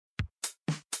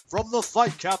From the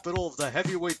fight capital of the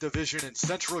heavyweight division in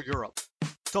Central Europe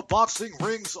to boxing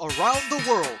rings around the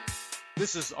world,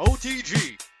 this is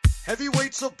OtG,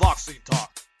 Heavyweights of Boxing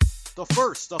Talk, the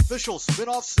first official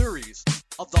spin-off series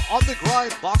of the On the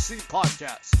Grind Boxing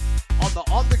Podcast on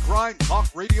the On the Grind Talk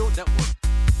Radio Network.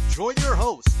 Join your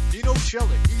host, Nino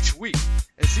each week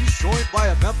as he's joined by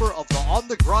a member of the On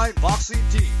the Grind Boxing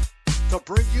team to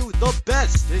bring you the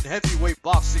best in heavyweight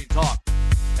boxing talk.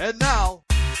 And now,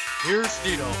 here's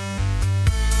Nino.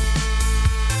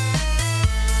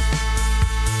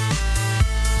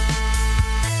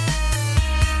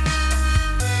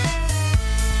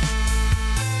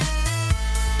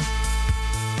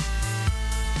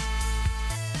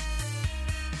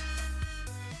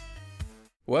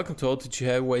 Welcome to OtG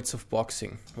Heavyweights of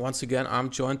Boxing. Once again, I'm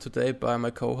joined today by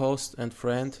my co-host and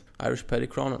friend, Irish Paddy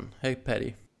Cronin. Hey,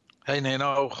 Paddy. Hey,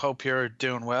 Nino. Hope you're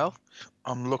doing well.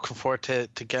 I'm looking forward to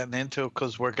getting into it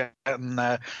because we're getting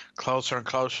closer and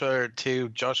closer to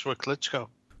Joshua Klitschko.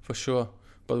 For sure.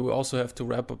 But we also have to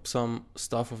wrap up some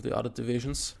stuff of the other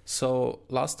divisions. So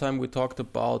last time we talked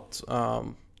about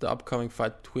the upcoming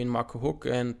fight between Marco Huck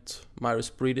and Mairis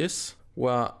Briedis,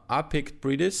 where I picked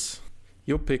Briedis,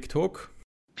 you picked Huck.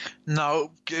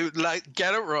 No, get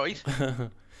it right.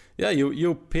 Yeah,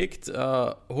 you picked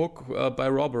Huck by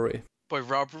robbery. By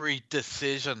robbery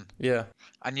decision. Yeah.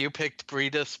 And you picked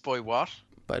Briedis by what?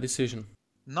 By decision.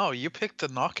 No, you picked the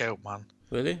knockout, man.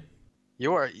 Really?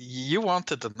 You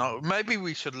wanted the knockout. Maybe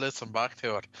we should listen back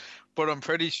to it. But I'm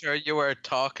pretty sure you were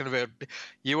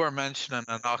mentioning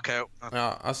a knockout.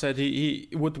 I said he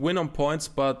would win on points,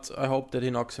 but I hope that he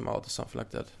knocks him out or something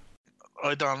like that.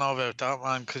 I don't know about that,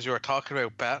 man, because you were talking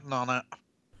about betting on it.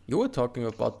 You were talking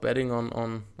about betting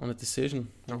on a decision.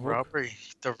 The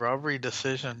robbery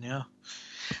decision, yeah.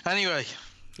 Anyway,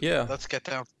 yeah. Let's get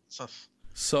down to this.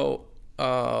 So,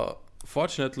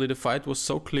 fortunately, the fight was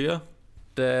so clear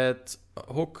that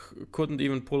Huck couldn't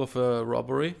even pull off a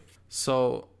robbery.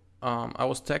 So, I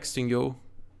was texting you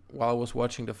while I was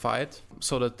watching the fight,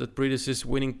 so that Briedis is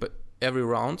winning every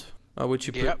round. Which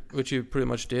you pretty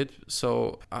much did.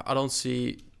 So I don't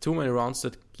see too many rounds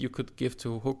that you could give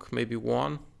to Huck, maybe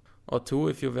one or two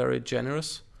if you're very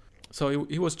generous. So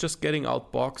he was just getting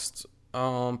outboxed,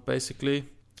 basically.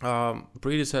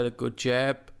 Briedis had a good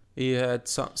jab. He had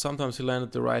sometimes he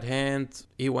landed the right hand.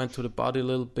 He went to the body a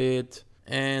little bit,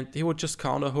 and he would just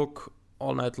counter Huck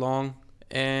all night long.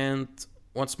 And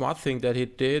one smart thing that he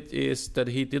did is that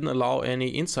he didn't allow any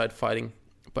inside fighting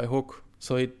by Huck.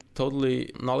 So he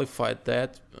totally nullified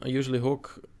that. Usually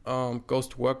Huck goes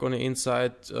to work on the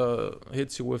inside,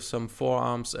 hits you with some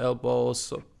forearms,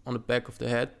 elbows on the back of the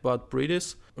head. But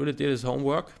Briedis really did his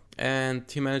homework, and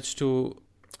he managed to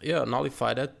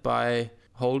nullify that by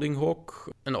holding Huck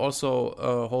and also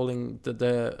holding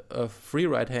the free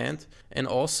right hand, and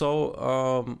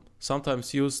also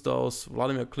sometimes use those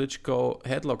Vladimir Klitschko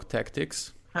headlock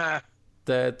tactics.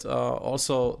 That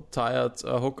also tired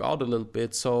Huck out a little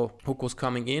bit. So Huck was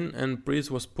coming in and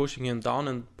Briedis was pushing him down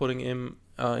and putting him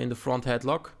in the front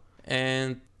headlock.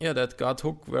 And that got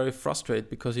Huck very frustrated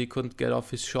because he couldn't get off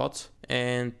his shots.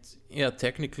 And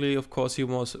technically, of course, he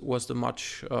was the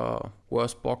much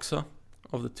worse boxer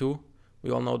of the two.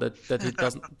 We all know that he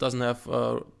doesn't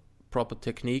have proper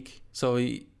technique. So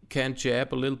he can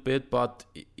jab a little bit, but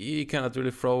he cannot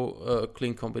really throw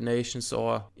clean combinations,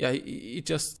 or he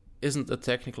just isn't a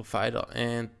technical fighter.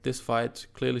 And this fight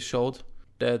clearly showed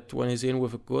that when he's in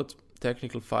with a good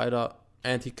technical fighter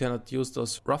and he cannot use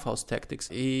those roughhouse tactics,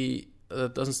 he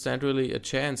doesn't stand really a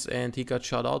chance, and he got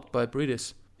shut out by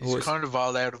Briedis. He's kind of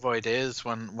all out of ideas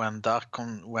when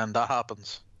that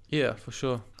happens. Yeah, for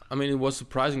sure. I mean, it was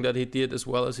surprising that he did as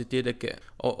well as he did again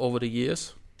over the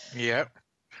years. Yeah.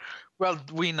 Well,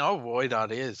 we know why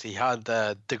that is. He had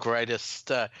the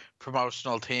greatest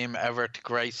promotional team ever to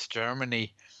grace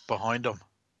Germany behind him.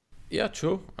 Yeah,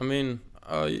 true. I mean,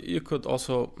 you could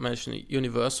also mention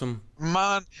Universum.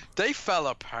 Man, they fell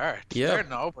apart. Yeah. They're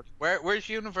nobody. Where's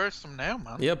Universum now,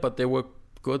 man? Yeah, but they were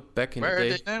good back in the day. Where are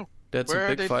they now? They had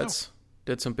some big fights.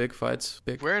 They had some big fights.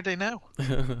 Where are they now?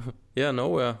 Yeah,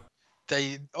 nowhere.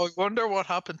 I wonder what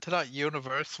happened to that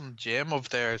Universum gym of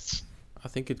theirs. I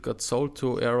think it got sold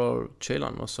to Errol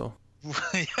Chalan or so.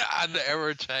 Yeah, and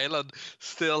Errol Chalan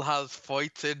still has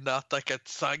fights in that get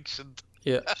sanctioned.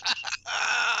 Yeah.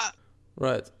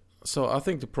 Right. So I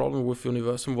think the problem with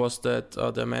Universum was that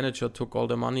their manager took all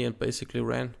the money and basically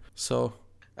ran. So.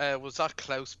 Was that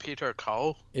Klaus Peter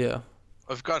Cole? Yeah.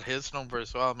 I've got his number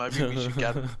as well. Maybe we should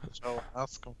get him on the show and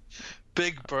ask him.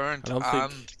 Big Burnt and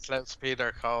Klaus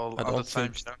Peter Cole on the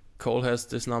same show. Cole has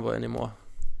this number anymore.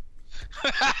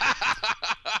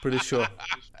 Pretty sure.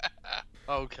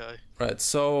 Okay. Right.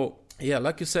 So yeah,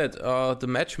 like you said, the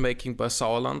matchmaking by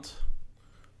Sauerland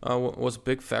was a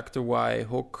big factor why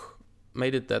Hook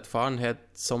made it that far and had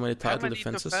so many How title many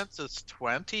defenses. defenses?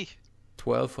 20?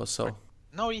 12 or so.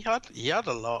 No, he had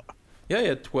a lot.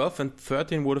 Yeah, 12 and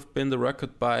 13 would have been the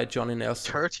record by Johnny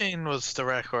Nelson. 13 was the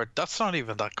record. That's not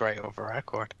even that great of a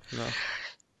record. No.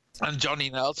 And Johnny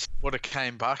Nelson would have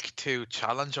came back to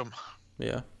challenge him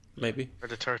Yeah, maybe. for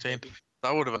the 13.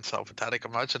 That would have been so pathetic.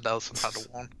 Imagine Nelson had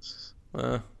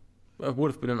won. It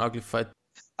would have been an ugly fight.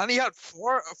 And he had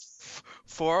four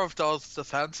of those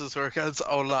defenses were against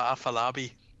Ola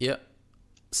Afalabi. Yeah.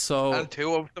 So. And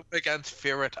 2 of them against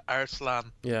Firat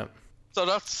Arslan. Yeah. So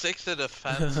that's 6 of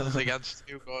defenses against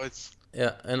 2 guys.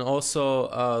 Yeah, and also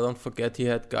don't forget he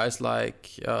had guys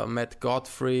like Matt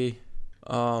Godfrey.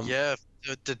 Yeah,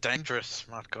 the dangerous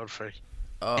Matt Godfrey.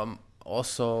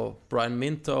 Also Brian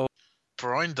Minto.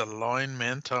 Brian the Line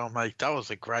Minto, mate, that was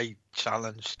a great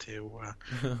challenge to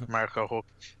Marco Hook.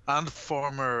 And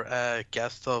former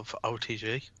guest of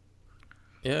OTG.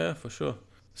 Yeah, for sure.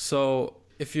 So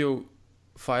if you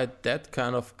fight that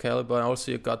kind of caliber, and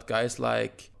also you got guys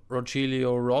like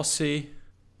Rogelio Rossi,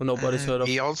 who nobody's heard of.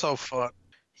 He also fought.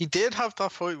 He did have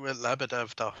that fight with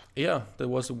Lebedev, though. Yeah, there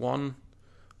was one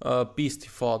beast he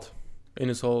fought in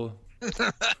his whole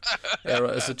era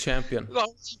as a champion. No,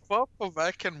 he fought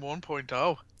Vivek in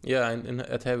 1.0. Yeah,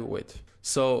 at heavyweight.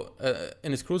 So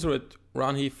in his cruiserweight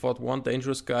run, he fought one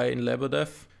dangerous guy in Lebedev,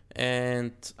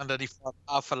 and then he fought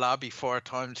Afalabi 4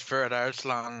 times, Firat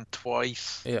Arslan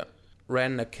twice. Yeah,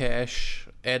 Ran Nakash,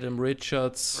 Adam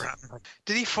Richards.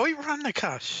 Did he fight Ran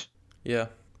Nakash? Yeah.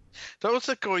 That was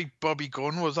the guy Bobby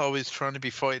Gunn was always trying to be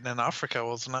fighting in Africa,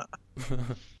 wasn't it?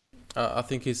 I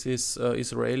think he's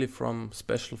Israeli from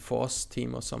Special Force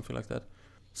team or something like that.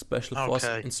 Special Force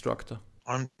instructor.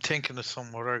 I'm thinking of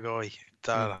some other guy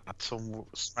that had some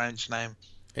strange name.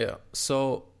 Yeah.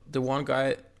 So the one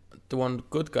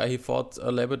good guy he fought,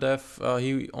 Lebedev,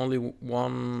 he only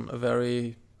won a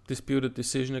very disputed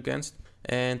decision against,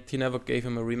 and he never gave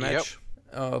him a rematch.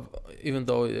 Even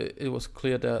though it was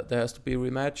clear that there has to be a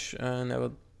rematch,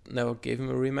 never gave him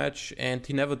a rematch, and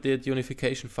he never did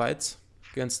unification fights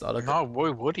against other guys. No, why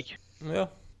would he? Yeah,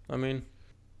 I mean...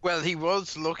 Well, he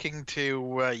was looking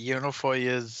to unify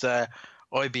his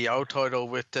IBO title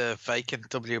with the vacant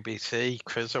WBC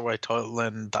cruiserweight title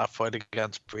in that fight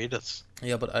against Breedis.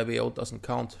 Yeah, but IBO doesn't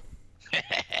count.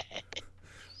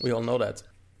 We all know that.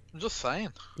 I'm just saying.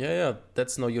 Yeah,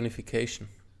 that's no unification.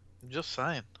 I'm just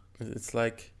saying. It's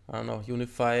like, I don't know,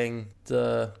 unifying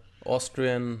the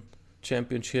Austrian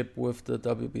championship with the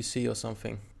WBC or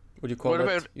something. Would you call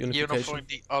that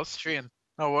unification?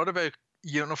 What about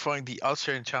unifying the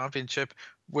Austrian championship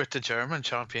with the German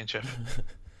championship?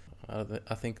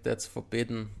 I think that's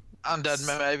forbidden. And then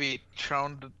maybe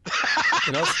thrown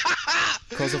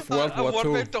because of World War II. What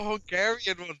about the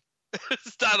Hungarian one?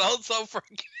 Is that also for...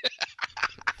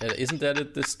 Isn't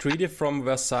that this treaty from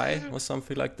Versailles or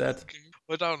something like that?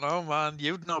 I don't know, man.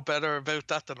 You'd know better about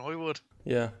that than I would.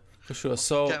 Yeah, for sure.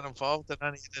 So get involved in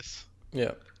any of this.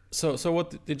 Yeah. So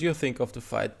what did you think of the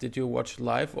fight? Did you watch it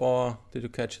live or did you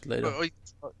catch it later?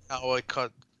 I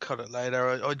cut it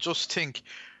later. I just think,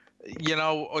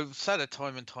 I've said it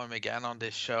time and time again on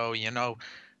this show,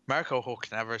 Marco Hook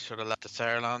never should have left the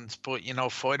Saarlands, but,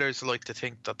 fighters like to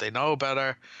think that they know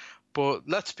better. But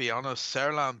let's be honest,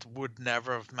 Saarland would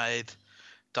never have made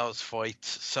those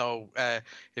fights. So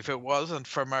if it wasn't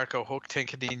for Marco Hook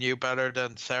thinking he knew better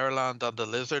than Saarland and the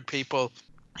Lizard people,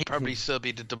 he'd probably still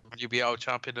be the WBO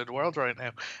champion of the world right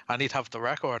now, and he'd have the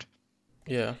record.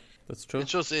 Yeah, that's true.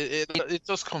 It's just it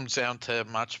just comes down to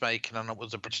matchmaking, and it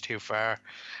was a bridge too far.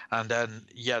 And then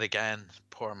yet again,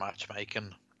 poor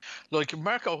matchmaking. Like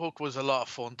Marco Hook was a lot of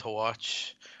fun to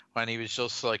watch when he was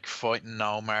just like fighting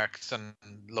no marks and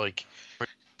like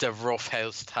the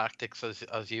roughhouse tactics,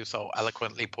 as you so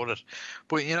eloquently put it.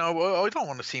 But I don't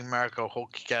want to see Marco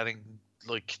Hook getting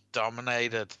like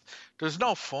dominated. There's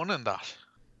no fun in that.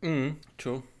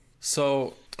 True.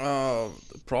 So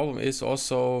the problem is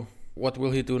also, what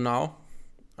will he do now?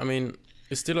 I mean,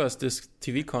 he still has this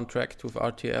TV contract with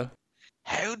RTL.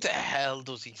 How the hell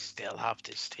does he still have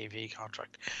this TV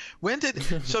contract?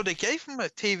 So they gave him a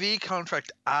TV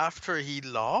contract after he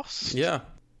lost? Yeah,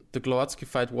 the Glowatsky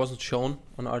fight wasn't shown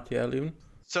on RTL even.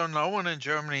 So no one in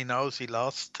Germany knows he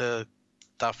lost that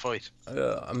fight?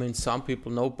 I mean, some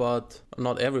people know, but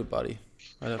not everybody,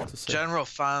 I'd have to say. General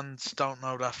fans don't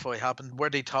know that fight happened.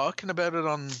 Were they talking about it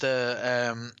on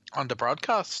the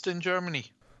broadcast in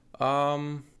Germany?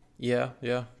 Yeah,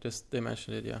 they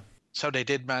mentioned it, yeah. So they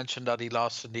did mention that he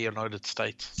lost in the United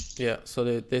States. Yeah, so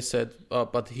they said,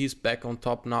 but he's back on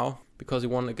top now because he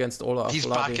won against Ola Afolabi. He's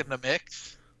back in the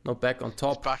mix. No, back on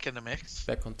top. He's back in the mix.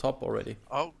 Back on top already.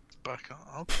 Oh, back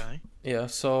on. Okay. Yeah,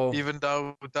 so... Even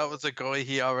though that was a guy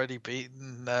he already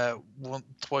beaten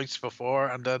twice before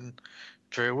and then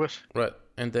drew with. Right.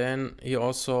 And then he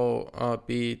also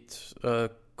beat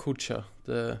Kucha,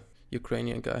 the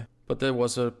Ukrainian guy. But that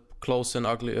was a close and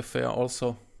ugly affair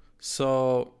also.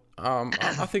 So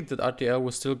I think that RTL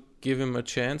will still give him a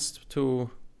chance to,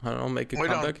 I don't know, make a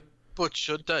comeback. But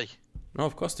should they? No,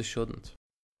 of course they shouldn't.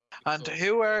 And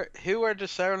who are the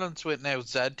Sutherlands with now?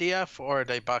 ZDF, or are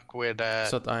they back with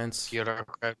Sat1? the other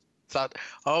crowd?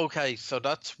 Okay, so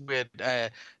that's with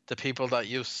the people that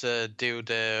used to do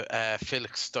the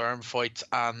Felix Sturm fights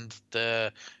and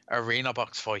the Arena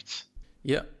Box fights.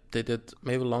 Yeah, they did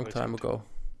maybe a long time ago.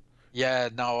 Yeah,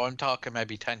 no, I'm talking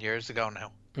maybe 10 years ago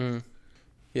now.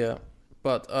 Yeah,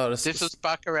 but this was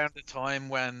back around the time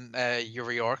when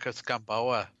Yuriorkis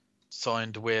Gamboa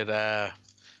signed with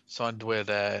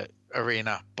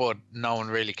Arena, but no one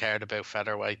really cared about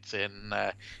featherweights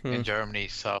in Germany,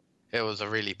 so it was a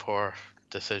really poor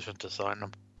decision to sign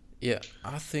them. Yeah,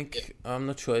 I think, I'm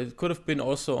not sure. It could have been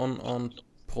also on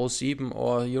Pro7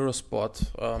 or Eurosport,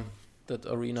 that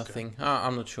Arena thing.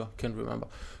 I'm not sure. Can't remember.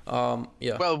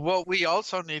 Yeah. Well, what we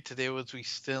also need to do is we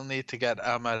still need to get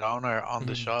Ahmed Owner on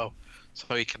the show so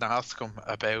we can ask him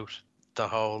about the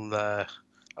whole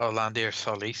Orlandir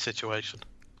Solis situation.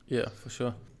 Yeah, for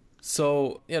sure.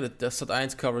 So, yeah, the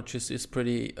Sat1 coverage is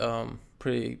pretty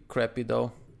crappy,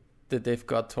 though. That they've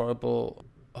got horrible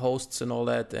hosts and all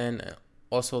that, and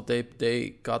also they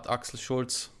got Axel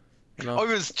Schulz. You know? I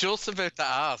was just about to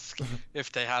ask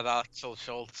if they had Axel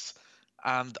Schulz,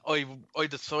 and I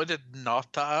decided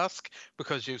not to ask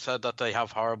because you said that they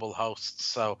have horrible hosts.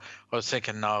 So I was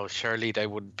thinking, no, surely they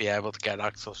wouldn't be able to get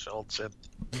Axel Schulz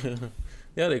in.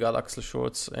 Yeah, they got Axel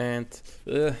Schulz, and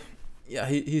yeah,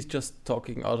 he's just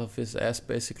talking out of his ass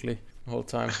basically the whole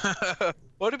time.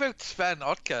 What about Sven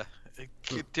Otka?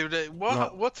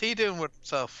 What's he doing with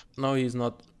himself? No, he's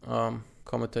not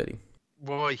commentating.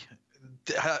 Why?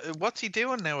 What's he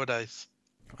doing nowadays?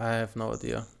 I have no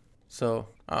idea. So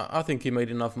I think he made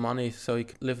enough money so he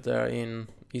could live there in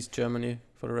East Germany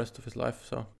for the rest of his life.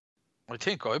 So I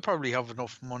think I probably have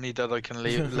enough money that I can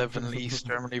live in East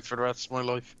Germany for the rest of my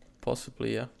life.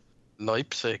 Possibly, yeah.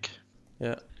 Leipzig.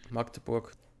 Yeah,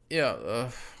 Magdeburg. Yeah,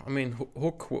 I mean,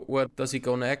 Hook, where does he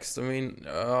go next? I mean,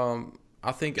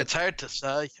 I think... It's hard to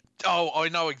say. Oh, I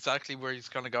know exactly where he's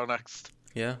going to go next.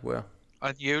 Yeah, where?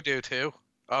 And you do too.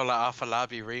 Ola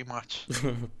Afolabi rematch.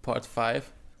 Part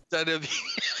 5. Then he'll be...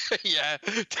 yeah,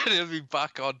 then he'll be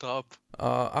back on top.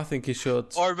 I think he should.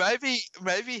 Or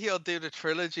maybe he'll do the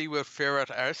trilogy with Firat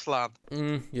Arslan.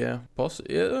 Yeah,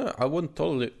 yeah, I wouldn't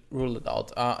totally rule it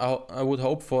out. I would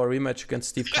hope for a rematch against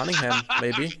Steve Cunningham,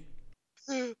 maybe.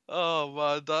 Oh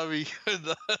man, that'd be...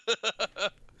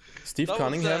 Steve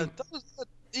Cunningham?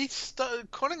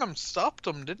 Cunningham stopped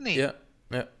him, didn't he? Yeah.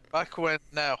 Back when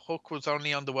Hook was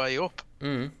only on the way up.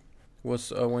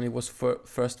 Was when he was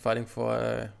first fighting for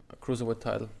a cruiserweight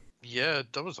title. Yeah,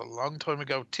 that was a long time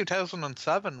ago.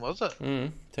 2007, was it?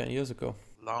 10 years ago.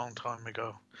 Long time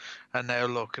ago. And now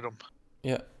look at him.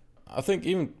 Yeah. I think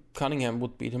even Cunningham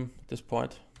would beat him at this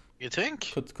point. You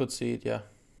think? Could see it, yeah.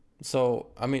 So,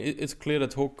 I mean, it's clear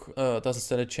that Hook doesn't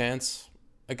stand a chance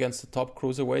against the top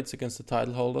cruiserweights, against the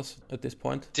title holders at this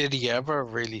point. Did he ever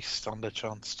really stand a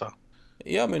chance, though?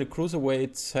 Yeah, I mean, the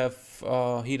cruiserweights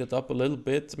have heated up a little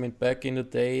bit. I mean, back in the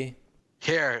day...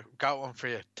 Here, got one for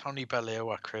you. Tony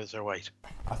Bellew at cruiserweight.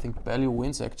 I think Bellew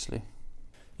wins, actually.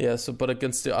 Yeah, so, but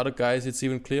against the other guys, it's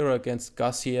even clearer against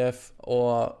Gassiev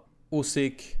or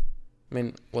Usyk. I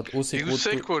mean, what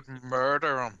Usyk would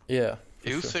murder him. Yeah.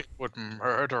 Usyk would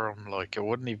murder him, like, it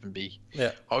wouldn't even be...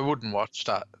 Yeah. I wouldn't watch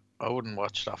that. I wouldn't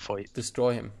watch that fight.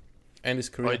 Destroy him. And his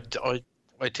career.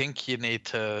 I think you need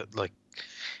to, like...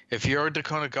 If you're the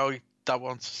kind of guy that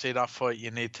wants to see that fight,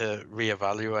 you need to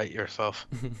reevaluate yourself.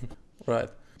 Right.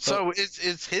 So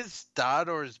is his dad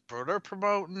or his brother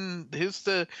promoting? Who's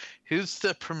the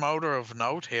promoter of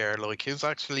note here? Like, who's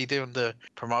actually doing the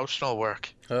promotional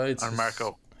work on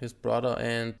Marco? His brother,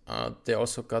 and they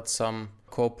also got some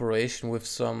cooperation with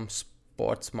some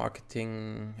sports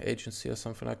marketing agency or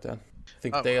something like that. I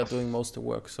think they are doing most of the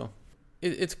work. So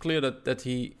it's clear that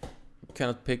he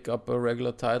cannot pick up a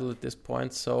regular title at this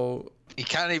point. So he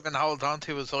can't even hold on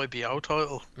to his IBO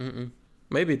title.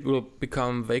 Maybe it will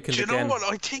become vacant again. Do you know what?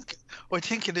 I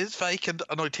think it is vacant,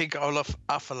 and I think Olaf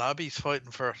Afolabi's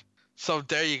fighting for it. So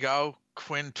there you go,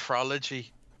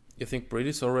 quintrology. You think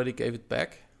British already gave it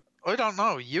back? I don't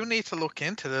know. You need to look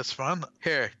into this, man.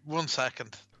 Here, 1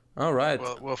 second. All right.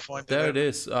 We'll find there it out. It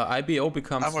is. IBO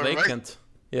becomes vacant. Right?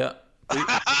 Yeah.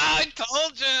 I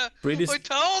told you. I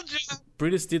told you.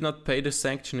 British did not pay the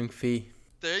sanctioning fee.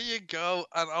 There you go.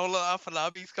 And Ola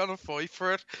Afolabi's going to fight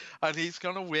for it, and he's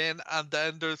going to win, and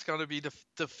then there's going to be the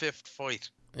fifth fight.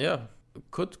 Yeah,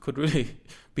 could really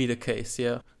be the case,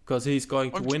 yeah. Because he's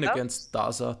going to win against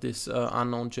Daza, this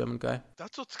unknown German guy.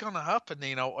 That's what's going to happen,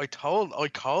 Nino. I called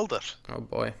it. Oh,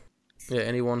 boy. Yeah,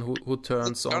 anyone who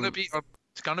turns on...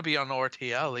 It's going to be on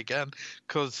RTL again,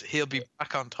 because he'll be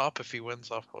back on top if he wins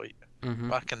that fight. Mm-hmm.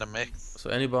 Back in the mix. So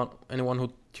anyone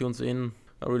who tunes in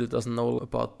really doesn't know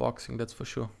about boxing, that's for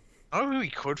sure. Oh, he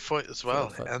could fight as well.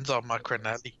 Enzo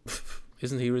Macronelli.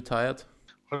 Isn't he retired?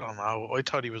 I don't know. I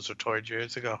thought he was retired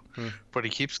years ago. But he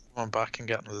keeps coming back and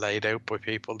getting laid out by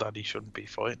people that he shouldn't be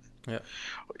fighting. Yeah.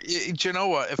 Do you know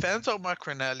what? If Enzo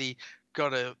Macronelli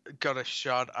got a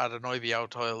shot at an IBO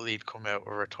title, he'd come out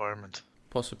of retirement.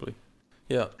 Possibly.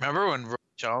 Yeah. Remember when Roy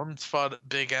Jones fought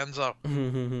Big Enzo?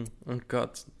 And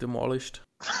got demolished.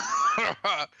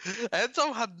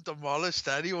 Enzo hadn't demolished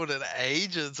anyone in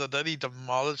ages, and then he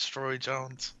demolished Roy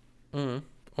Jones.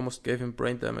 Almost gave him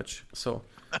brain damage. So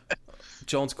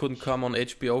Jones couldn't come on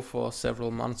HBO for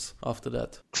several months after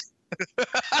that.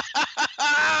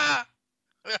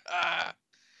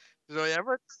 Did I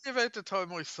ever tell you about the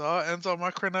time I saw Enzo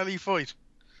Macronelli fight?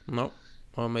 No.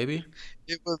 Or maybe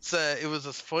it was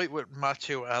a fight with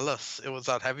Matthew Ellis. It was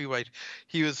at heavyweight.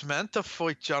 He was meant to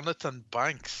fight Jonathan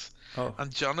Banks,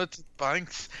 and Jonathan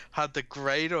Banks had the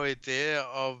great idea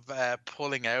of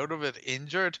pulling out of it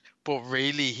injured, but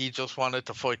really he just wanted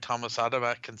to fight Thomas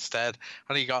Adamek instead,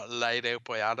 and he got laid out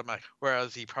by Adamek.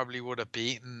 Whereas he probably would have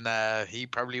beaten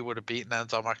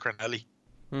Enzo Macronelli.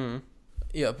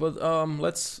 Yeah, but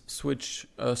let's switch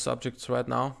subjects right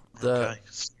now. Okay,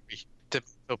 sorry, didn't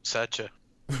upset you.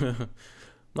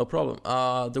 No problem.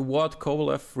 The Ward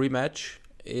Kovalev rematch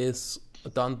is a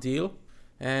done deal,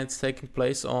 and it's taking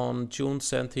place on June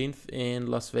 17th in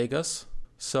Las Vegas.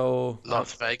 So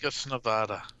Las Vegas,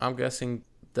 Nevada. I'm guessing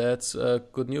that's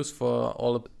good news for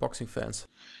all the boxing fans.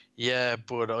 Yeah,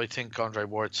 but I think Andre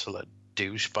Ward's still a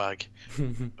douchebag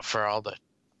for all the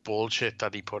bullshit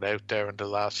that he put out there in the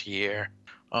last year.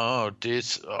 I've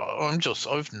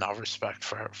no respect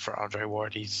for Andre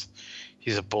Ward. He's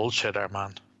a bullshitter,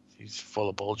 man. He's full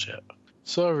of bullshit.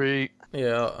 Sorry.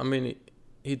 Yeah, I mean,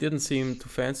 he didn't seem to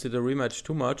fancy the rematch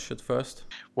too much at first.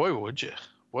 Why would you?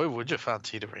 Why would you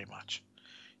fancy the rematch?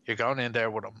 You're going in there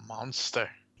with a monster.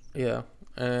 Yeah,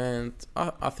 and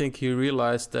I think he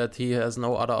realized that he has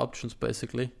no other options,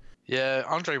 basically. Yeah,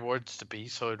 Andre Ward's the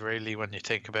B-side, really, when you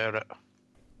think about it.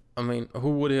 I mean,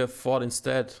 who would he have fought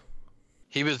instead?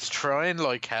 He was trying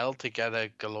like hell to get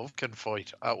a Golovkin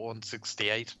fight at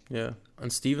 168. Yeah,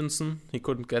 and Stevenson, he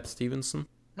couldn't get Stevenson.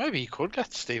 Maybe he could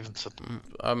get Stevenson.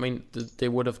 I mean, they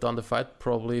would have done the fight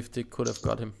probably if they could have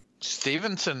got him.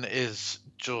 Stevenson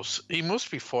he must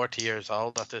be 40 years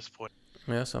old at this point.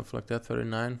 Yeah, something like that,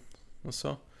 39 or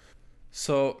so.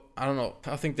 So, I don't know.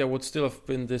 I think there would still have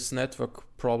been this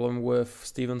network problem with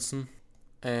Stevenson.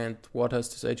 And Ward has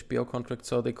this HBO contract,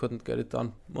 so they couldn't get it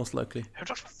done, most likely. How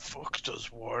the fuck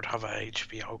does Ward have an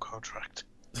HBO contract?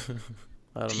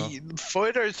 I don't know.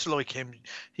 Fighters like him,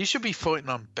 he should be fighting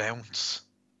on Bounce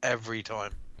every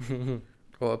time.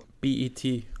 Or BET.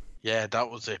 Yeah,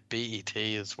 that was it. BET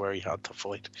is where he had to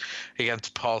fight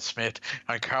against Paul Smith.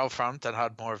 And Carl Frampton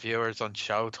had more viewers on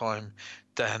Showtime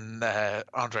than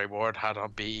Andre Ward had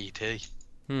on BET.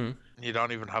 You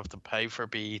don't even have to pay for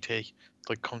BET.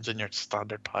 Like comes in your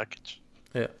standard package.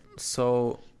 Yeah.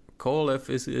 So Kovalev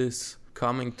is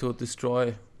coming to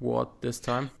destroy Ward this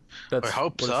time. I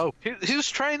hope so.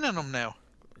 Who's training him now?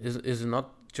 Is it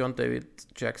not John David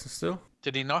Jackson still?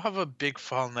 Did he not have a big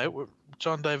falling out with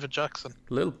John David Jackson?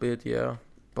 A little bit, yeah.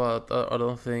 But I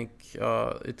don't think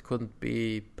it couldn't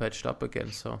be patched up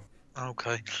again. So.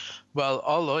 Okay. Well,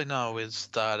 all I know is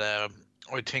that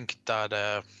I think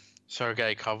that.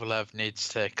 Sergey Kovalev needs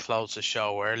to close the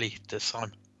show early this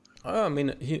time. I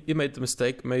mean, he made the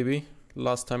mistake maybe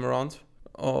last time around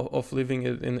of leaving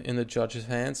it in the judges'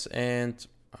 hands. And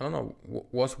I don't know,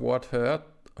 was Ward hurt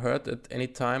at any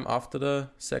time after the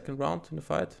second round in the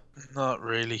fight? Not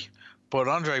really. But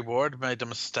Andre Ward made the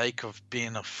mistake of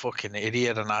being a fucking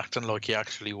idiot and acting like he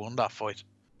actually won that fight.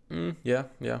 Yeah.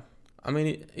 I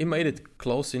mean, he made it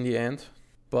close in the end.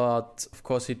 But, of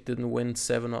course, he didn't win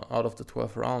 7 out of the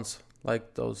 12 rounds,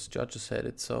 like those judges had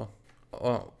it. So,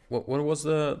 what was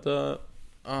the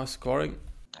scoring?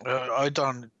 I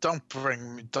don't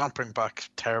bring back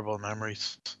terrible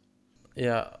memories.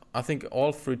 Yeah, I think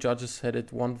all 3 judges had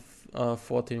it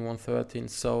 114, 113.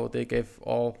 So they gave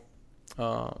all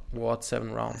Ward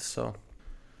 7 rounds. So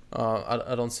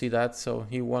I don't see that. So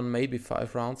he won maybe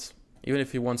 5 rounds. Even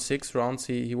if he won 6 rounds,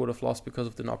 he would have lost because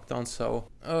of the knockdown. So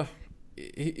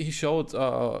he showed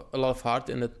a lot of heart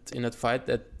in that fight,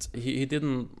 that he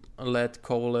didn't let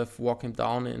Kovalev walk him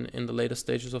down in the later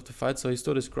stages of the fight. So he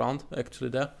stood his ground actually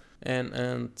there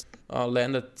and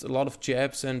landed a lot of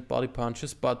jabs and body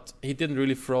punches, but he didn't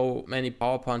really throw many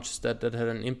power punches that had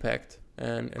an impact.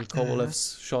 And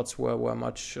Kovalev's shots were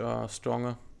much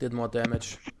stronger, did more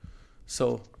damage.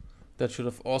 So that should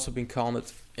have also been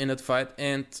counted in that fight.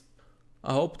 And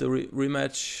I hope the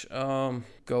rematch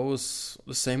goes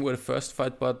the same way the first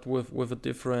fight, but with a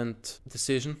different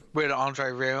decision. With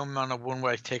Andre Reum on a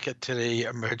one-way ticket to the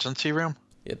emergency room.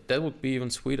 Yeah, that would be even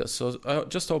sweeter. So I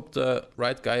just hope the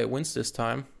right guy wins this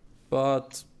time.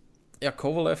 But yeah,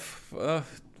 Kovalev,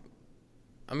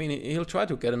 I mean, he'll try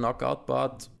to get a knockout,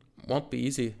 but won't be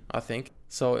easy, I think.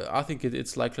 So I think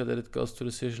it's likely that it goes to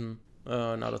decision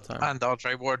another time. And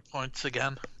Andre Ward points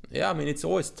again. Yeah, I mean, it's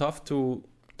always tough to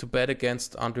bet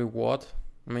against Andre Ward.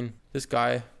 I mean, this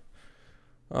guy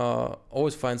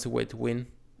always finds a way to win.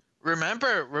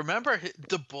 Remember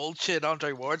the bullshit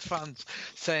Andre Ward fans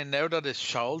saying now that his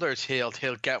shoulder's healed,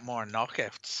 he'll get more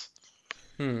knockouts.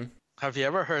 Have you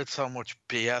ever heard so much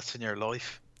BS in your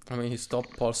life? I mean, he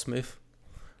stopped Paul Smith,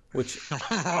 which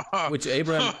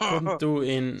Abraham couldn't do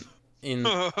in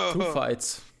 2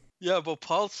 fights. Yeah, but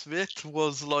Paul Smith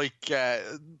was like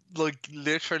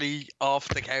literally off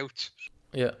the couch.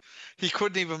 Yeah. He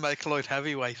couldn't even make light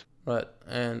heavyweight. Right,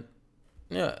 and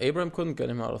yeah, Abraham couldn't get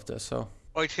him out of there, so.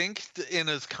 I think in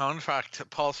his contract,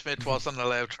 Paul Smith wasn't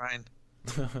allowed to train.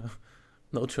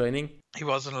 No training? He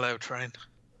wasn't allowed to train.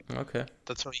 Okay.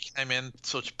 That's why he came in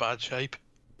such bad shape.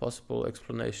 Possible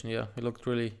explanation, yeah. He looked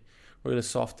really, really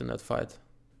soft in that fight.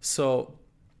 So,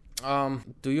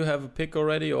 do you have a pick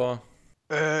already, or?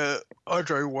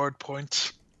 Andre Ward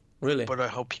points. Really? But I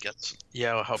hope he gets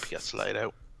laid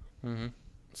out. Mm-hmm.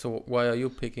 So why are you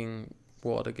picking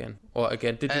Ward again? Or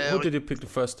again, who did you pick the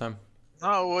first time?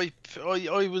 No, I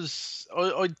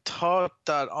thought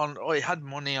that I had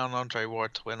money on Andre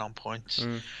Ward to win on points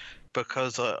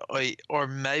because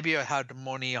maybe I had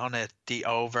money on the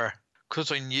over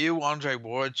because I knew Andre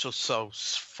Ward's just so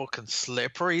fucking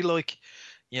slippery. Like,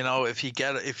 you know, if you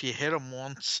hit him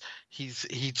once, he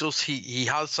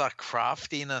has that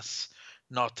craftiness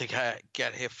not to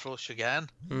get hit flush again.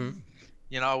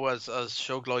 You know, as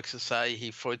Shug likes to say, he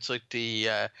fights like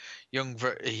the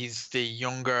he's the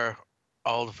younger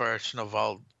old version of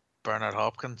old Bernard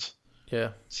Hopkins.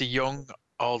 Yeah. It's a young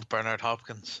old Bernard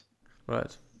Hopkins.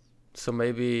 Right. So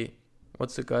maybe,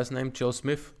 what's the guy's name? Joe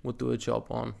Smith would do a job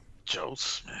on. Joe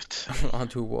Smith.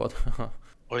 Onto Ward.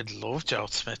 I'd love Joe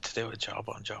Smith to do a job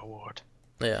on Joe Ward.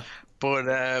 Yeah.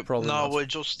 But Probably no, not. I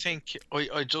just think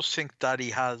that he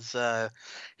has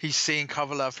he's seen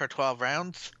Kovalev for 12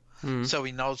 rounds. So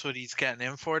he knows what he's getting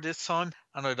in for this time,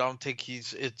 and I don't think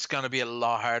it's going to be a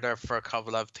lot harder for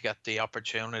Kovalev to get the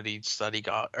opportunities that he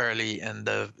got early in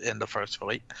the first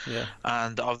fight. Yeah.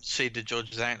 And obviously the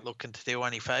judges ain't looking to do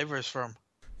any favors for him.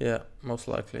 Yeah, most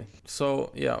likely.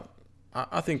 So yeah,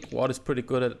 I think Ward is pretty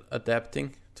good at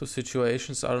adapting to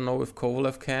situations. I don't know if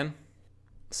Kovalev can.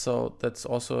 So that's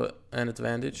also an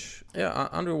advantage. Yeah,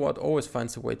 Andre Ward always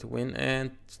finds a way to win,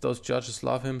 and those judges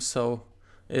love him. So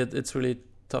it's really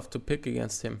tough to pick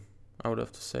against him, I would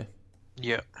have to say.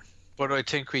 Yeah, but I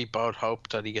think we both hope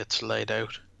that he gets laid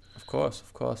out. Of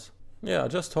course. Yeah, I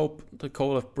just hope that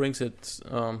Kovalev brings it.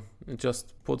 It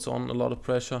just puts on a lot of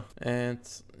pressure, and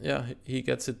yeah, he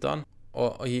gets it done.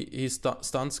 Or he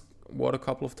stuns Ward a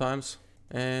couple of times,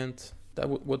 and that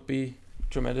would be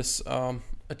tremendous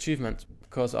achievement,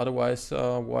 because otherwise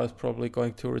Ward is probably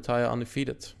going to retire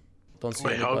undefeated. Don't see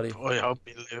anybody. I hope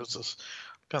he loses.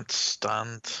 Can't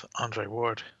stand Andre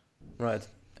Ward. Right.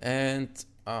 And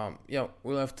yeah,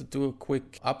 we'll have to do a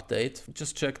quick update.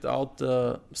 Just checked out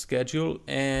the schedule,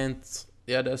 and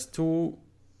yeah, there's 2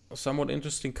 somewhat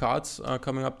interesting cards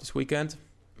coming up this weekend.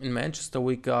 In Manchester,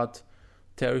 we got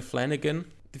Terry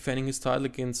Flanagan defending his title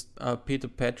against Peter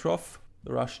Petrov,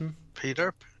 the Russian.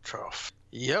 Peter Petrov.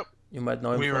 Yep. You might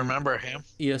know him. We from remember him.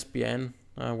 ESPN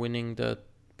winning the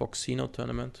BOXiNG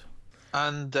tournament.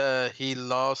 And he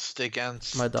lost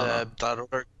against that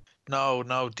other.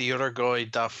 No, the other guy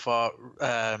that fought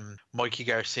Mikey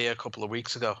Garcia a couple of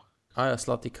weeks ago.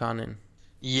 Zlatikanin.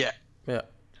 Yeah. Yeah,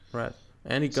 right.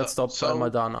 And he got stopped by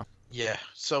Maidana. Yeah,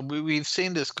 so we've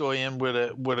seen this guy in with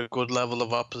a good level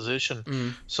of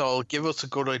opposition. So give us a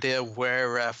good idea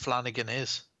where Flanagan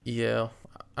is. Yeah,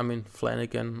 I mean,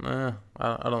 Flanagan,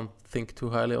 I don't think too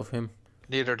highly of him.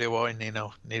 Neither do I,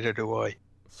 Nino. Neither do I.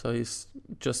 So he's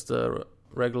just a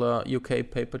regular UK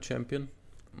paper champion,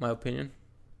 my opinion.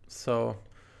 So,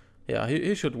 yeah,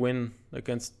 he should win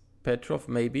against Petrov,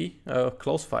 maybe.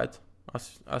 Close fight.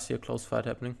 I see a close fight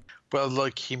happening. Well,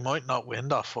 like, he might not win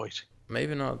that fight.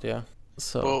 Maybe not, yeah.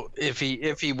 So, But if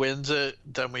he wins it,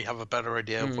 then we have a better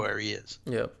idea of where he is.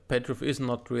 yeah, Petrov is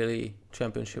not really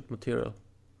championship material,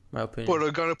 my opinion. But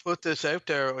I'm gonna put this out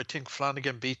there. I think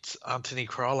Flanagan beats Anthony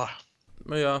Crawler.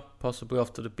 Yeah, possibly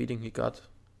after the beating he got.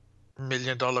 $1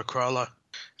 million Crawler.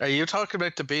 Are you talking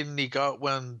about the beating he got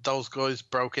when those guys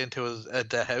broke into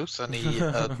the house and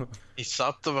he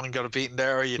stopped them and got a beating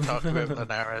there? Or are you talking about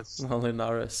Linares? Well,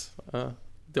 Linares.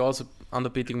 They also under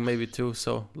beating maybe too,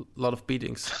 so a lot of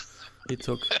beatings he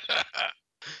took.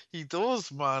 He does,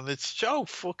 man. It's Joe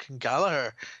fucking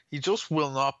Gallagher. He just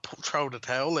will not throw the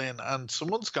towel in, and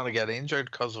someone's gonna get injured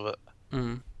because of it.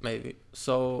 Maybe.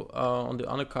 So on the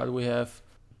undercard we have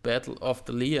Battle of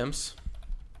the Liams.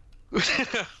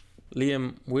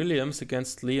 Liam Williams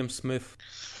against Liam Smith.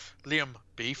 Liam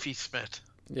Beefy Smith.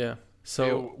 Yeah. So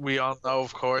who we all know,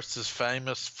 of course, is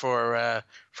famous for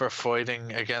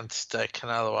fighting against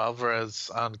Canelo Alvarez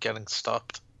and getting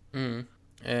stopped.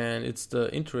 and it's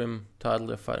the interim title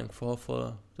they're fighting for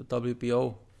the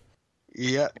WBO.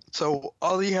 Yeah. So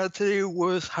all he had to do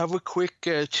was have a quick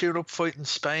tune-up fight in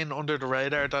Spain under the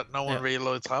radar that no one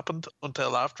realized happened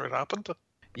until after it happened.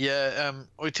 Yeah.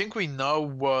 I think we know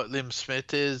what Liam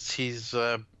Smith is. He's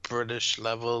a British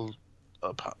level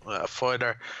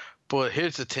fighter. But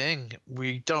here's the thing,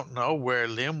 we don't know where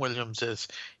Liam Williams is.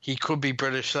 He could be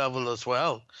British level as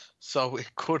well, so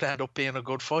it could end up being a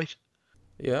good fight.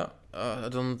 Yeah, I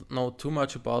don't know too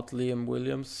much about Liam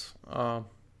Williams. I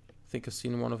think I've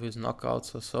seen one of his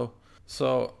knockouts or so.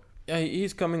 So, yeah,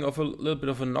 he's coming off a little bit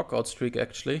of a knockout streak,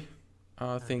 actually.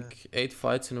 I think 8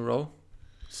 fights in a row.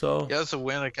 So he has a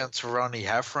win against Ronnie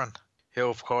Heffron, who,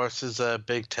 of course, is a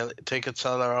big ticket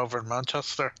seller over in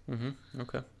Manchester.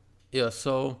 Okay. Yeah,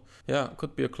 so... yeah,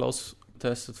 could be a close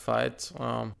tested fight,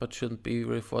 but shouldn't be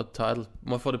really for a title,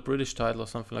 more for the British title or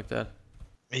something like that.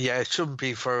 Yeah, it shouldn't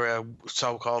be for a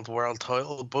so-called world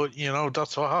title, but you know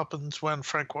that's what happens when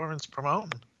Frank Warren's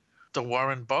promoting the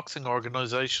Warren Boxing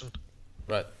Organization.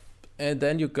 Right, and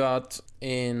then you got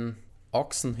in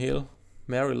Oxon Hill,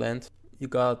 Maryland, you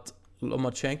got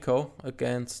Lomachenko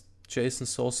against Jason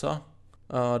Sosa,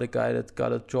 the guy that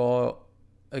got a draw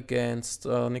against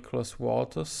Nicholas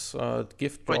Walters,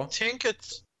 gift draw.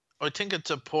 I think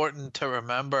it's important to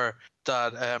remember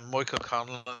that Michael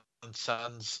Conlon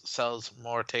sells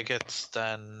more tickets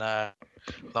than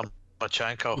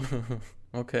Lomachenko.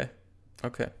 Okay.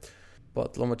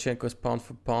 But Lomachenko is pound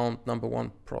for pound number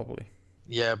 1 probably.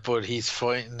 Yeah, but he's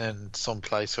fighting in some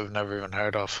place I've never even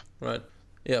heard of. Right.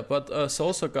 Yeah, but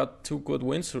Sosa got 2 good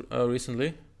wins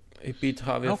recently. He beat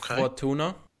Javier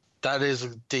Fortuna. That is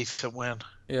a decent win.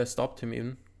 Yeah, stopped him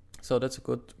even. So that's a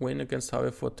good win against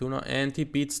Javier Fortuna. And he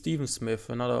beat Stephen Smith,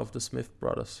 another of the Smith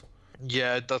brothers.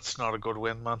 Yeah, that's not a good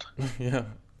win, man. Yeah,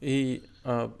 he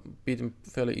beat him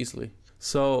fairly easily.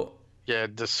 So... yeah,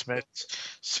 the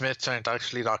Smiths aren't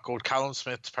actually that good. Callum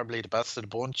Smith's probably the best of the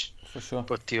bunch. For sure.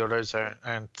 But the others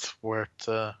aren't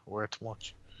worth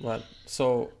much. Right.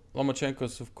 So Lomachenko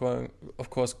is of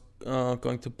course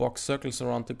going to box circles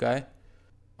around the guy.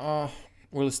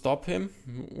 Will stop him.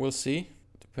 We'll see.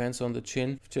 Depends on the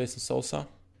chin of Jason Sosa.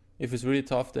 If it's really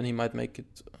tough, then he might make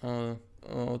it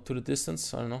to the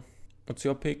distance. I don't know. What's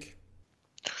your pick?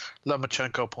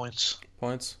 Lomachenko points.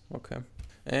 Points. Okay.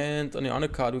 And on the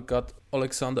undercard, we got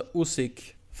Alexander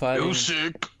Usyk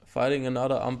fighting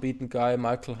another unbeaten guy,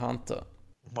 Michael Hunter.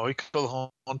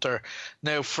 Michael Hunter.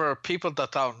 Now, for people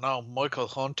that don't know, Michael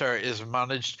Hunter is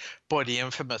managed by the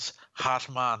infamous Hat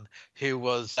Man, who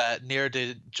was near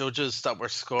the judges that were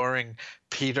scoring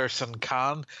Peterson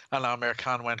Khan, and Amir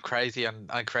Khan went crazy and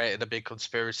created a big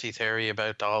conspiracy theory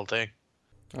about the whole thing.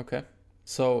 Okay.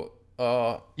 So...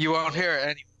 you won't hear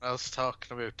anyone else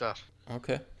talking about that.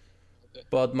 Okay.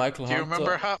 But Michael Hunter... Do you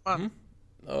remember Hat Man?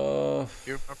 Do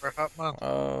you remember Hat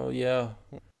Man? Yeah.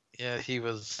 Yeah, he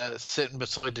was sitting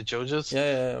beside the judges.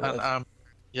 Yeah, right.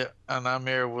 And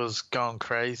Amir was going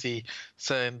crazy,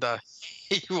 saying that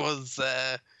he was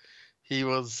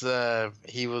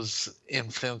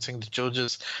influencing the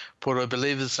judges. But I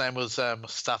believe his name was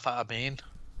Mustafa Amin.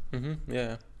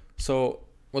 Yeah. So,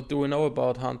 what do we know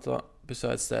about Hunter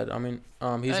besides that? I mean,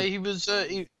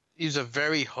 he's a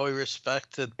very high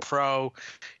respected pro.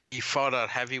 He fought at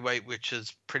heavyweight, which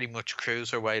is pretty much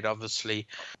cruiserweight, obviously.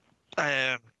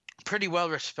 Pretty well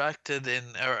respected in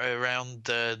around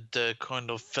the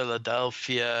kind of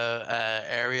Philadelphia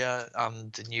area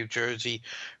and New Jersey,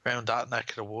 around that neck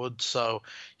of the woods. So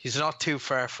he's not too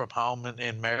far from home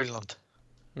in Maryland.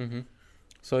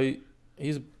 So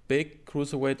he's a big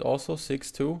cruiserweight, also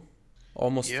 6'2".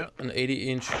 almost an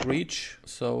 80-inch reach,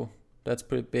 so that's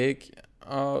pretty big.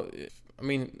 I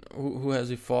mean, who has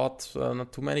he fought?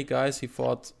 Not too many guys. He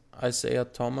fought Isaiah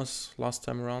Thomas last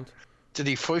time around. Did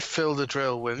he fight Phil the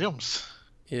Drill Williams?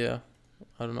 Yeah.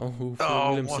 I don't know who Phil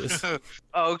Williams is.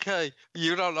 Okay,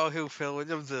 you don't know who Phil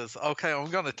Williams is. Okay, I'm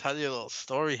going to tell you a little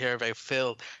story here about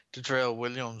Phil the Drill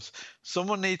Williams.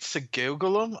 Someone needs to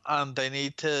Google him, and they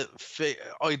need to...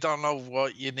 I don't know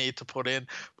what you need to put in,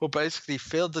 but basically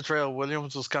Phil the Drill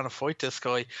Williams was going to fight this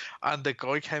guy, and the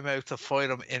guy came out to fight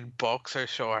him in boxer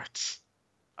shorts.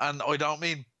 And I don't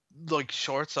mean like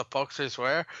shorts that boxers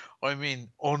wear, I mean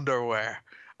underwear.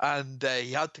 And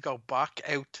he had to go back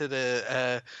out to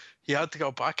the... he had to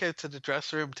go back out to the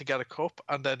dressing room to get a cup,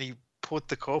 and then he put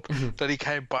the cup. Then he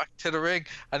came back to the ring,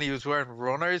 and he was wearing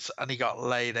runners, and he got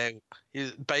laid out.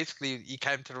 He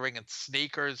came to the ring in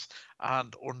sneakers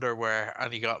and underwear,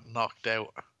 and he got knocked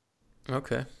out.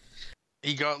 Okay.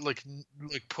 He got like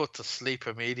put to sleep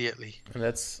immediately. And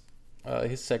that's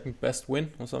his second best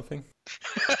win or something.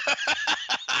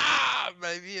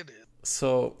 Maybe it is.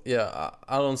 So yeah,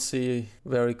 I don't see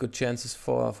very good chances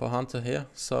for Hunter here.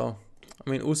 So I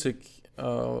mean, Usyk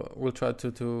will try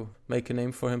to make a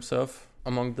name for himself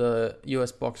among the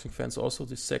US boxing fans. Also,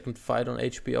 the second fight on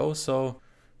HBO, so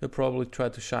he'll probably try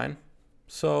to shine.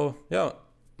 So yeah,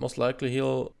 most likely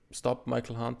he'll stop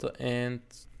Michael Hunter and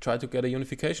try to get a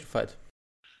unification fight.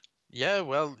 Yeah,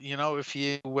 well, you know, if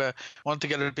you want to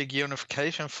get a big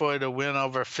unification fight, a win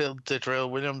over Phil the Drill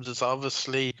Williams is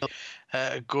obviously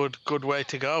a good way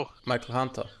to go. Michael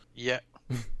Hunter. Yeah.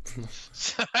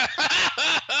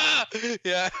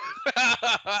 Yeah.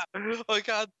 I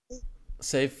can't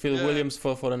save Phil Williams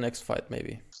for the next fight,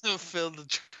 maybe. Phil the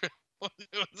Drill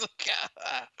Williams.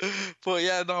 But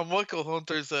yeah, no, Michael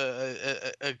Hunter's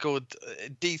a good,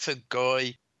 decent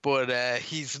guy, but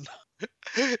he's not.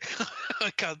 I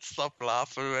can't stop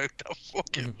laughing about that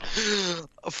fucking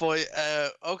fight.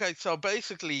 Okay, so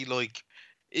basically, like,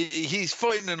 he's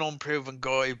fighting an unproven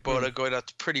guy, but a guy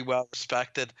that's pretty well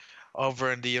respected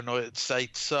over in the United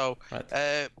States. So,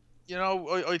 right. You know,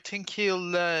 I think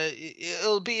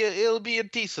it'll be a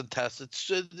decent test.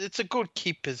 It's a good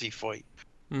keep busy fight.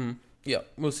 Yeah,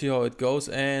 we'll see how it goes,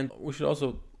 and we should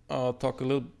also talk a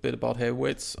little bit about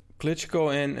heavyweights.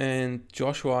 Klitschko and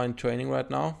Joshua are in training right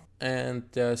now. And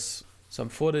there's some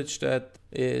footage that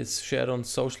is shared on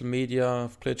social media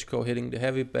of Klitschko hitting the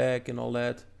heavy bag and all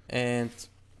that. And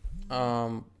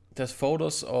there's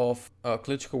photos of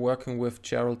Klitschko working with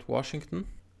Gerald Washington.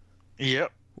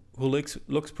 Yep. Who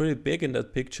looks pretty big in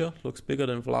that picture. Looks bigger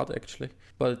than Vlad, actually.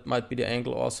 But it might be the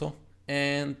angle also.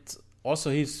 And also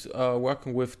he's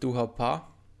working with Duhar Pa.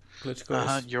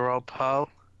 Klitschko is. Your old pal.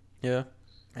 Yeah.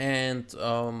 And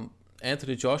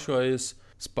Anthony Joshua is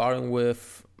sparring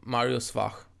with Mario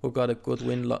Svach, who got a good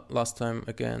win last time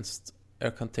against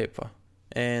Erkan Tepa.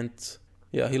 And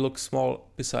yeah, he looks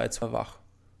small besides Svach.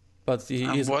 But he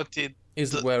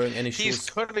isn't wearing any shoes. He's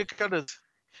currently got it.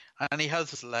 And he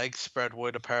has his legs spread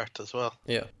wide apart as well.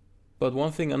 Yeah. But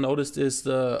one thing I noticed is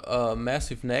the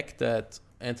massive neck that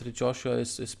Anthony Joshua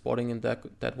is sporting in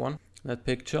that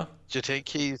picture. Do you think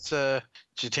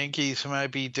he's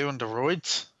maybe doing the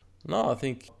roids? No, I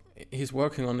think he's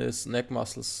working on his neck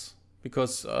muscles.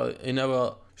 Because he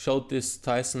never showed this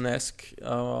Tyson-esque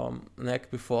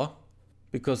neck before.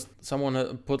 Because someone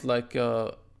had put like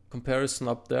a comparison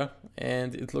up there,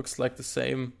 and it looks like just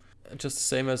the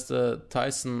same as the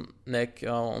Tyson neck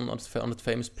on that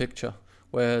famous picture,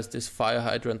 where it has this fire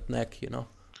hydrant neck, you know.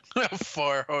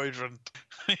 Fire hydrant.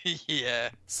 Yeah.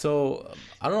 So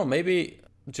I don't know. Maybe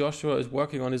Joshua is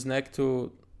working on his neck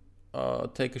to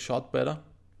take a shot better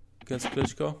against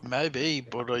Klitschko. Maybe,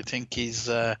 but I think he's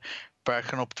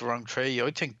barking up the wrong tree. I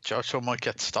think Joshua might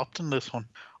get stopped in this one.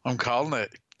 I'm calling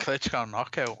it Klitschko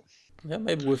knockout. Yeah,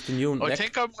 maybe with the new neck. I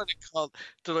think I'm going to call...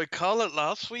 Did I call it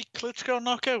last week, Klitschko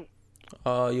knockout?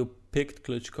 You picked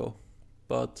Klitschko,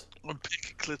 but... I'm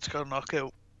picking Klitschko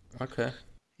knockout. Okay.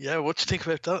 Yeah, what do you think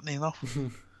about that, Nino?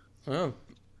 Yeah,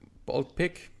 bold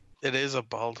pick. It is a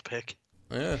bold pick.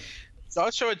 Yeah.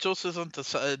 Joshua just isn't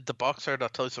the boxer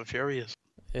that Tyson Fury is.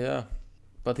 Yeah,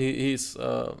 but he's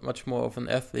much more of an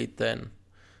athlete than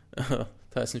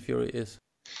Tyson Fury is.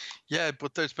 Yeah,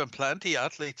 but there's been plenty of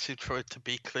athletes who tried to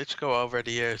beat Klitschko over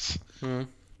the years.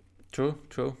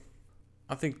 True.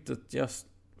 I think that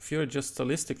Fury just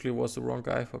stylistically was the wrong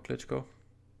guy for Klitschko.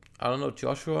 I don't know,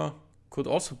 Joshua could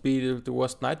also be the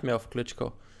worst nightmare of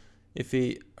Klitschko if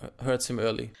he hurts him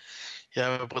early.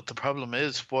 Yeah, but the problem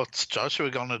is, what's Joshua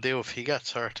gonna do if he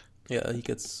gets hurt? Yeah, he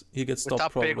gets stopped with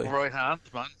that probably. big right hand,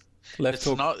 man. Left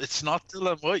hook. It's not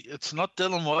Dylan White. It's not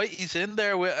Dylan White he's in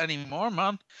there with anymore,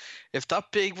 man. If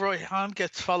that big right hand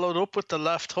gets followed up with the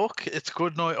left hook, it's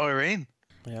good night, Irene.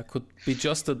 Yeah, could be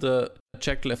just the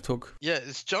check left hook. Yeah,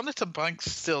 is Jonathan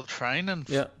Banks still training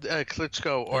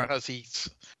Klitschko, or has he?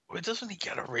 Why doesn't he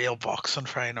get a real boxing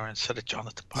trainer instead of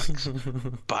Jonathan Banks?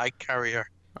 Bag carrier.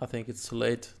 I think it's too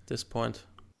late at this point.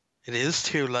 It is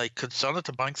too late because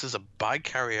Jonathan Banks is a bag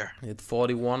carrier. At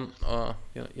 41,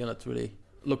 you're not really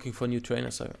looking for new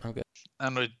trainers, I guess.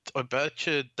 And I bet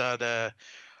you that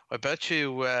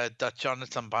that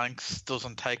Jonathan Banks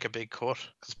doesn't take a big cut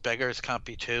because beggars can't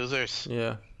be choosers.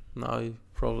 Yeah, now he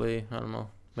probably, I don't know,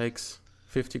 makes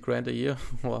 50 grand a year.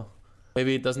 Well,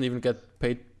 maybe he doesn't even get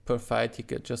paid per fight. He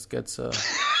just gets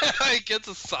he gets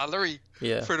a salary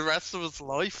for the rest of his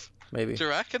life. Maybe. Do you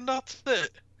reckon that's it?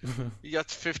 He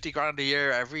gets 50 grand a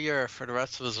year every year for the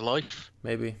rest of his life.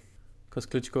 Maybe, because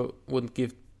Klitschko wouldn't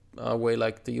give away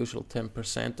like the usual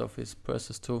 10% of his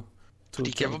purses to Did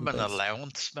he give him an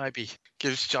allowance? Maybe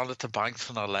gives Jonathan Banks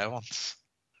an allowance,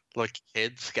 like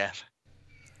kids get.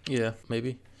 Yeah,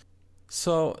 maybe.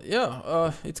 So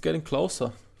yeah, it's getting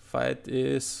closer. Fight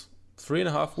is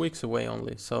 3.5 weeks away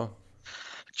only. So.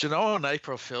 Do you know on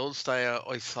April Fool's Day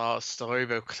I saw a story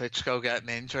about Klitschko getting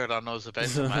injured and I was about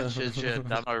to message you and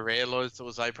then I realised it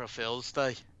was April Fool's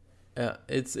Day. Yeah,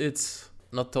 it's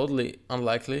not totally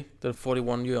unlikely that a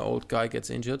 41-year-old guy gets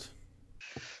injured.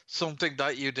 Something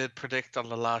that you did predict on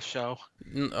the last show.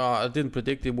 I didn't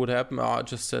predict it would happen. I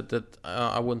just said that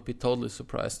I wouldn't be totally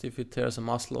surprised if he tears a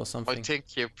muscle or something. I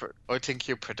think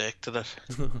you predicted it.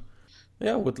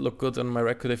 Yeah, it would look good on my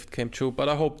record if it came true. But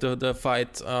I hope the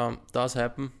fight does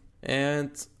happen.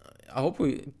 And I hope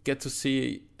we get to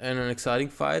see an exciting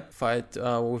fight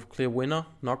with clear winner,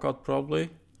 knockout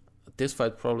probably. This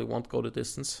fight probably won't go the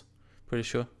distance, pretty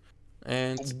sure.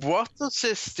 And what does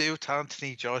this do to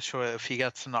Anthony Joshua if he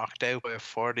gets knocked out by a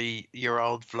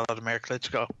 40-year-old Vladimir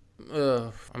Klitschko?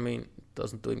 I mean, it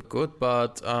doesn't do him good,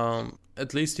 but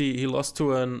at least he lost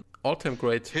to an all-time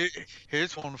great.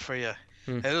 Here's one for you.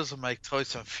 How does it make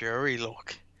Tyson Fury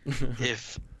look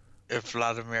if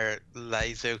Vladimir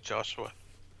lays out Joshua?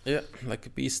 Yeah, like a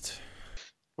beast.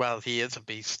 Well, he is a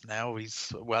beast now.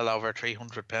 He's well over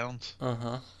 300 pounds.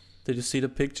 Uh-huh. Did you see the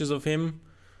pictures of him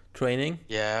training?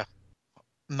 Yeah.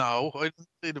 No, I didn't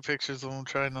see the pictures of him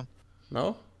training.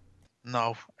 No?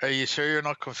 No. Are you sure you're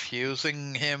not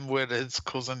confusing him with his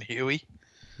cousin Huey?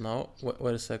 No.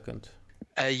 Wait a second.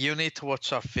 You need to watch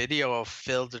that video of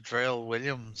Phil the Drill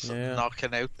Williams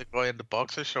knocking out the guy in the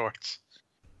boxer shorts.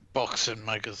 Boxing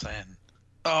magazine.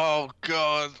 Oh,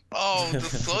 God. Oh, the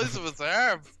size of his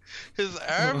arm. His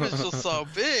arm is just so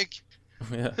big.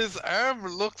 Yeah. His arm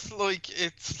looks like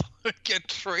it's like a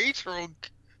tree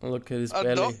trunk. Look at his and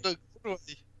belly. Not the good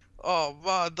way. Oh,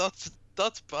 man, that's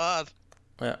bad.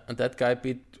 Yeah, and that guy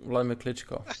beat Vladimir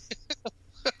Klitschko.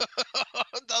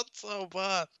 That's so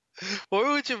bad.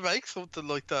 Why would you make something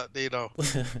like that, Nino?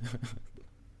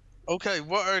 Okay,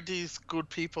 what are these good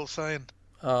people saying?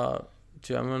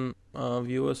 German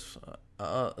viewers,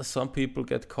 some people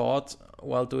get caught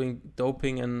while doing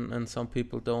doping and some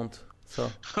people don't.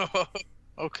 So.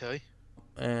 Okay.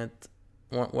 And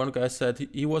one guy said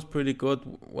he was pretty good.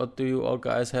 What do you all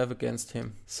guys have against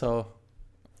him? So,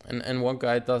 and one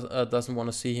guy doesn't want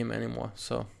to see him anymore.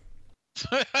 So.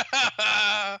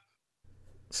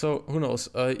 So who knows?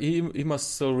 He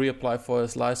must still reapply for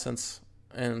his license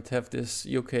and have this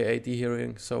UK AD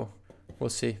hearing. So we'll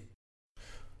see.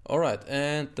 All right,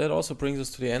 and that also brings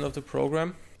us to the end of the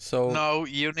program. So no,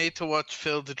 you need to watch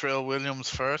Phil the Drill Williams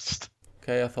first.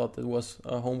 Okay, I thought it was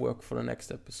homework for the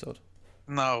next episode.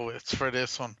 No, it's for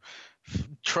this one.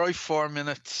 Try 4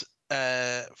 minutes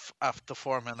after the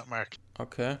 4 minute mark.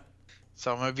 Okay.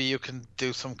 So maybe you can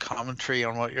do some commentary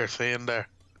on what you're saying there.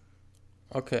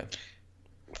 Okay.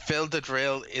 Phil the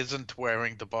Drill isn't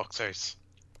wearing the boxers.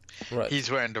 Right. He's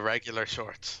wearing the regular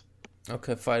shorts.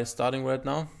 Okay, fight is starting right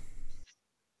now.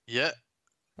 Yeah.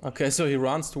 Okay, so he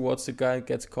runs towards the guy,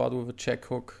 gets caught with a check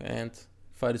hook, and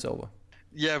fight is over.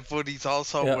 Yeah, but he's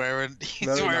also wearing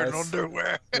nice.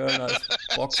 underwear. Very nice.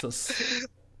 Boxers.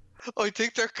 I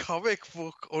think they're comic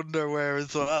book underwear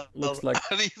as well. Looks like,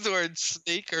 and he's wearing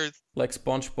sneakers. Like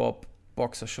SpongeBob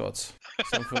boxer shorts.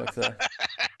 Something like that.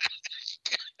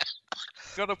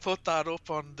 Gonna put that up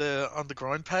on the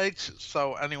grind page,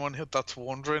 so anyone that's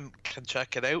wondering can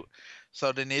check it out.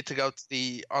 So they need to go to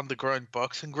the On the Grind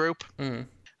boxing group, and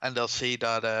they'll see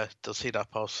that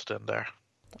posted in there.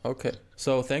 Okay,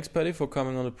 so thanks, Paddy, for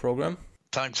coming on the program.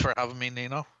 Thanks for having me,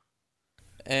 Nino.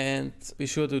 And be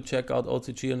sure to check out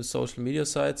OtG on the social media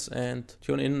sites and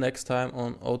tune in next time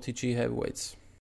on OtG Heavyweights.